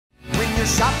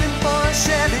you're shopping for a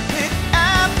Chevy, pick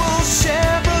Apple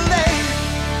Chevrolet.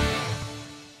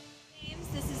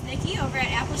 This is Nikki over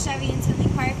at Apple Chevy in Tinley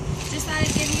Park. Just thought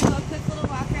I'd give you a quick little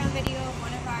walk-around video of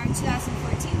one of our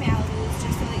 2014 Malibus,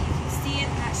 just so that you can see it.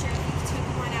 I'm not sure if you've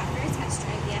taken one out for a test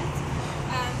drive yet.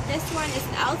 This one is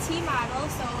an LT model,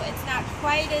 so it's not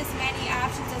quite as many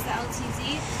options as the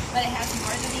LTZ, but it has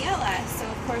more than the LS, so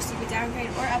of course you could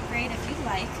downgrade or upgrade if you'd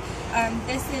like.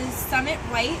 This is Summit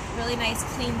White, really nice,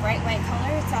 clean, bright white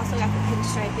color. It's also got the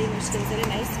pinstriping, which gives it a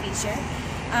nice feature.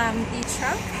 The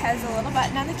trunk has a little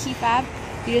button on the key fob.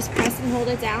 You just press and hold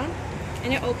it down,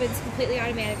 and it opens completely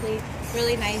automatically.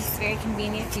 Really nice, very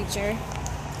convenient feature.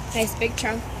 Nice big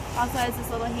trunk. Also has this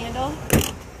little handle.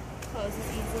 Closes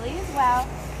easily as well.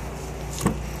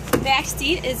 Back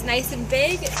seat is nice and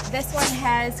big. This one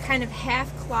has kind of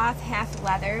half cloth, half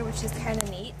leather, which is kind of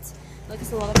neat.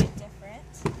 Looks a little bit different.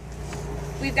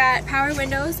 We've got power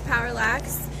windows, power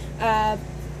locks,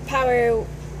 power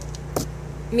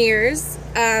mirrors.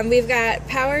 We've got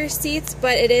power seats,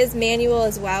 but it is manual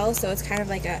as well, so it's kind of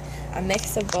like a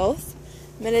mix of both.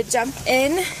 I'm going to jump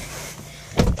in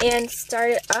and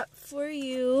start it up for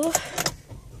you.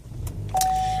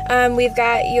 We've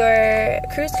got your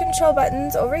cruise control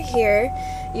buttons over here,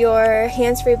 your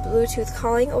hands-free Bluetooth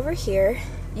calling over here.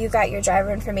 You've got your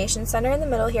driver information center in the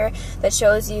middle here that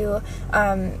shows you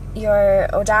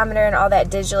your odometer and all that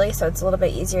digitally, so it's a little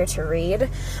bit easier to read.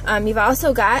 You've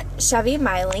also got Chevy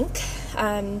MyLink.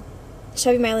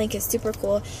 Chevy MyLink is super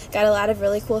cool. Got a lot of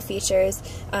really cool features.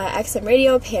 XM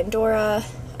radio, Pandora,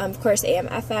 of course AM,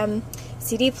 FM,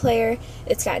 CD player.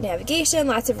 It's got navigation,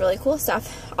 lots of really cool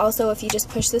stuff. Also, if you just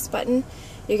push this button,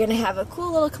 you're going to have a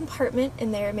cool little compartment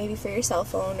in there, maybe for your cell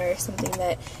phone or something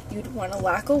that you'd want to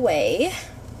lock away.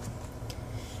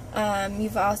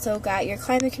 You've also got your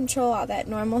climate control, all that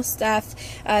normal stuff.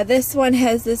 This one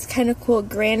has this kind of cool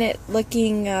granite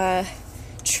looking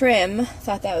trim.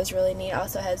 Thought that was really neat.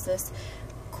 Also has this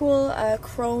cool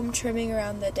chrome trimming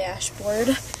around the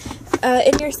dashboard.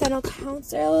 In your center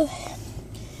console,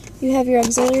 you have your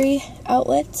auxiliary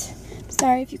outlet.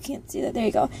 Sorry if you can't see that. There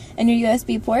you go. And your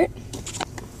USB port,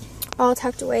 all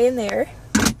tucked away in there.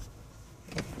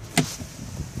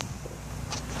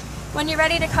 When you're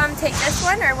ready to come take this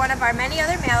one or one of our many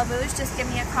other Malibus, just give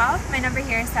me a call. My number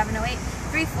here is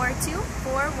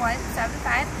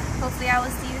 708-342-4175. Hopefully I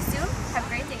will see you soon. Have a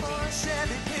great day.